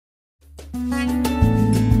This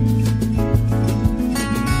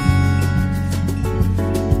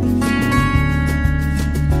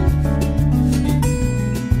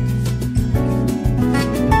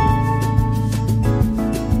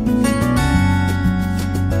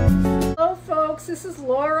is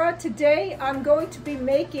Laura. Today I'm going to be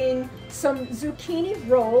making some zucchini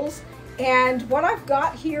rolls, and what I've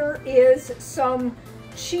got here is some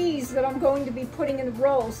cheese that I'm going to be putting in the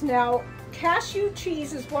rolls. Now, cashew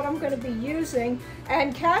cheese is what I'm going to be using,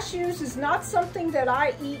 and cashews is not something that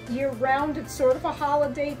I eat year-round. It's sort of a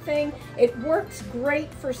holiday thing. It works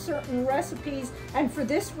great for certain recipes, and for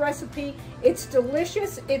this recipe it's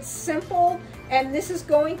delicious, it's simple, and this is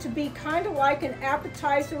going to be kind of like an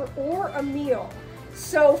appetizer or a meal.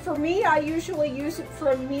 So for me, I usually use it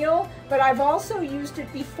for a meal, but I've also used it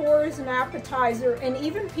before as an appetizer, and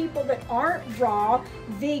even people that aren't raw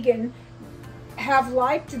vegan have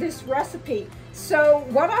liked this recipe. So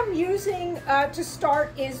what I'm using to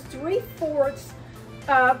start is 3/4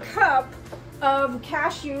 cup of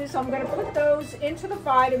cashews. I'm going to put those into the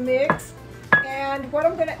Vitamix, and what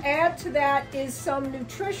I'm going to add to that is some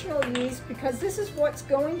nutritional yeast, because this is what's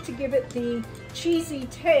going to give it the cheesy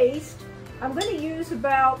taste. I'm going to use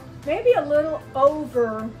about maybe a little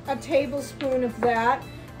over a tablespoon of that,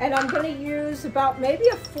 and I'm going to use about maybe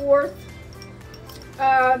a 1/4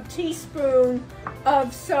 teaspoon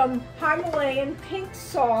of some Himalayan pink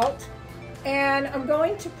salt, and I'm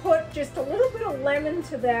going to put just a little bit of lemon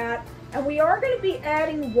to that. And we are going to be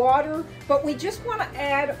adding water, but we just want to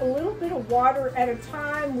add a little bit of water at a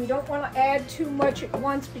time. We don't want to add too much at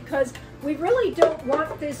once, because we really don't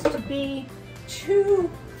want this to be too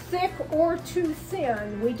thick or too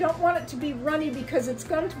thin. We don't want it to be runny, because it's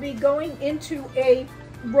going to be going into a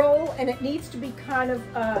roll and it needs to be kind of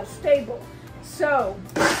stable. So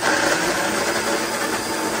this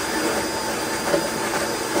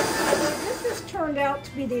has turned out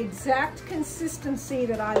to be the exact consistency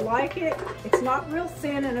that I like it. It's not real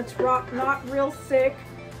thin and it's not real thick.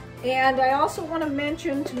 And I also want to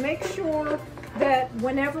mention to make sure that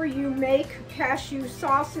whenever you make cashew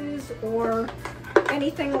sauces or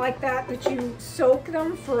anything like that, that you soak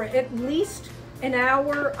them for at least an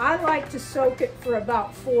hour. I like to soak it for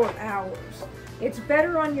about 4 hours. It's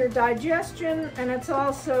better on your digestion, and it's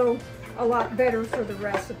also a lot better for the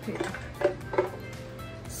recipe.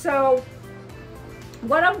 So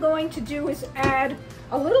what I'm going to do is add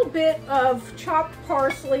a little bit of chopped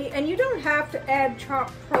parsley, and you don't have to add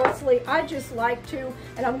chopped parsley, I just like to,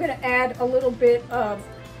 and I'm going to add a little bit of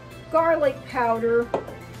garlic powder.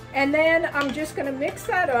 And then I'm just going to mix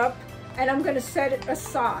that up, and I'm going to set it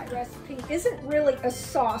aside. The recipe isn't really a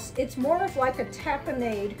sauce, it's more of like a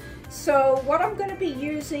tapenade. So what I'm going to be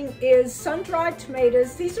using is sun-dried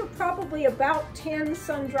tomatoes. These are probably about 10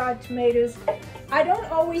 sun-dried tomatoes. I don't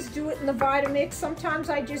always do it in the Vitamix. Sometimes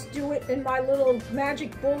I just do it in my little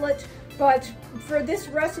magic bullet. But for this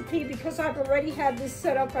recipe, because I've already had this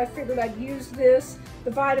set up, I figured I'd use this,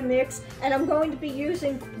 the Vitamix, and I'm going to be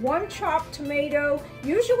using 1 chopped tomato.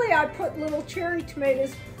 Usually I put little cherry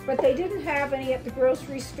tomatoes, but they didn't have any at the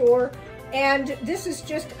grocery store. And this is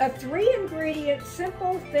just a 3-ingredient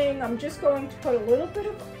simple thing. I'm just going to put a little bit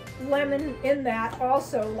of lemon in that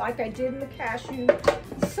also, like I did in the cashew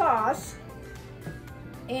sauce,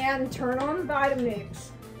 and turn on the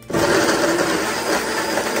Vitamix.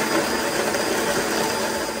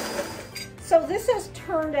 So this has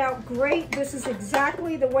turned out great. This is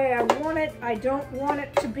exactly the way I want it. I don't want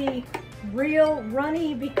it to be real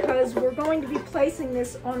runny, because we're going to be placing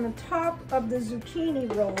this on the top of the zucchini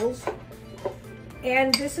rolls.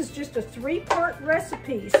 And this is just a 3-part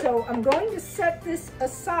recipe. So I'm going to set this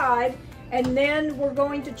aside, and then we're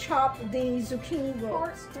going to chop the zucchini rolls.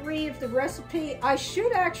 Part 3 of the recipe, I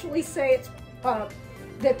should actually say it's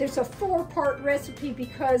that there's a 4-part recipe,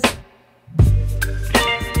 because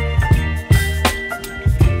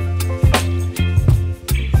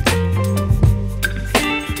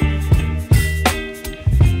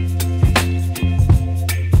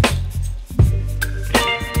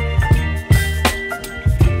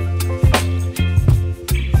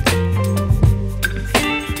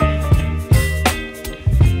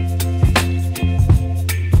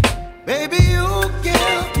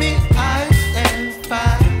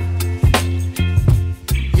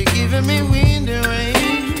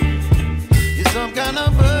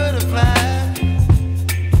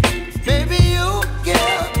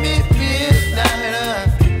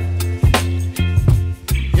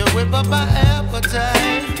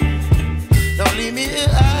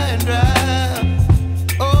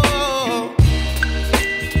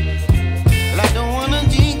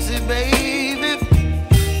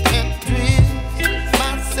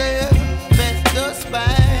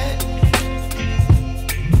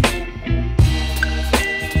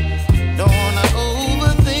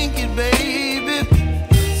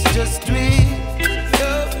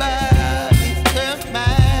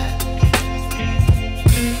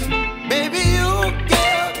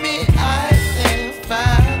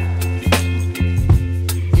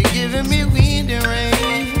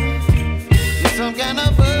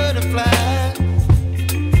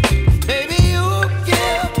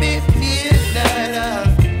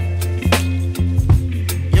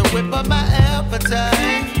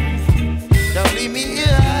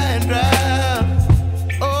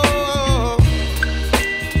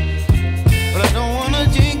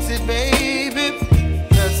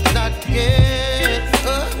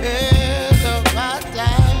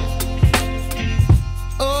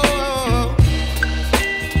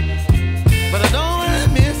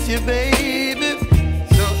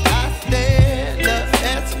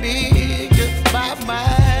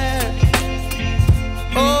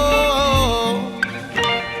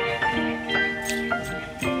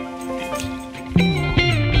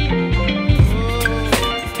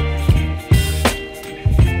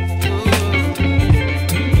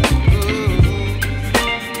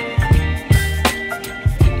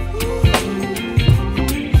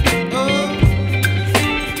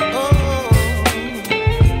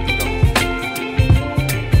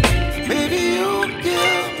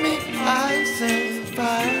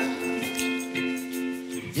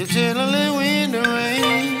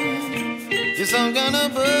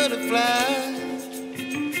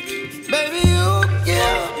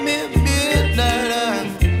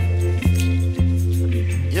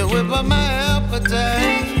up my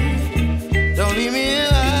appetite. Don't leave me here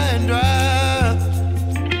high and dry.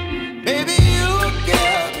 Baby, you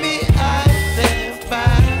get me out there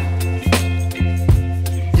fine.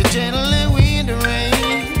 You're channeling wind and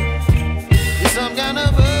rain. You're some kind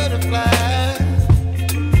of butterfly.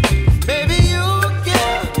 Baby, you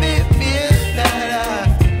give me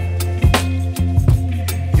midnight.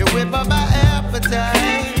 You whip up my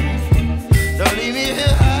appetite. Don't leave me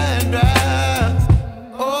here high and dry.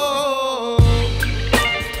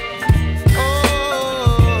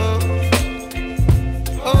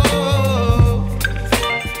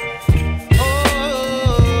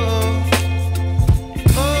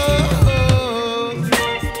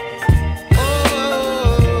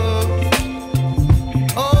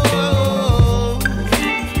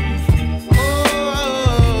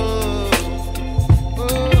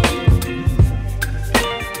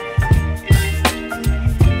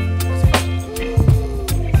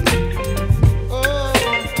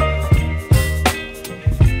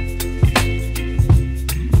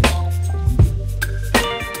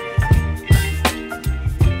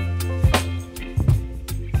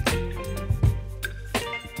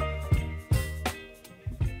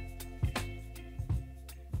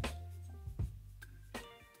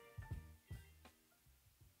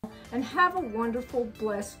 And have a wonderful,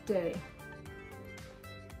 blessed day.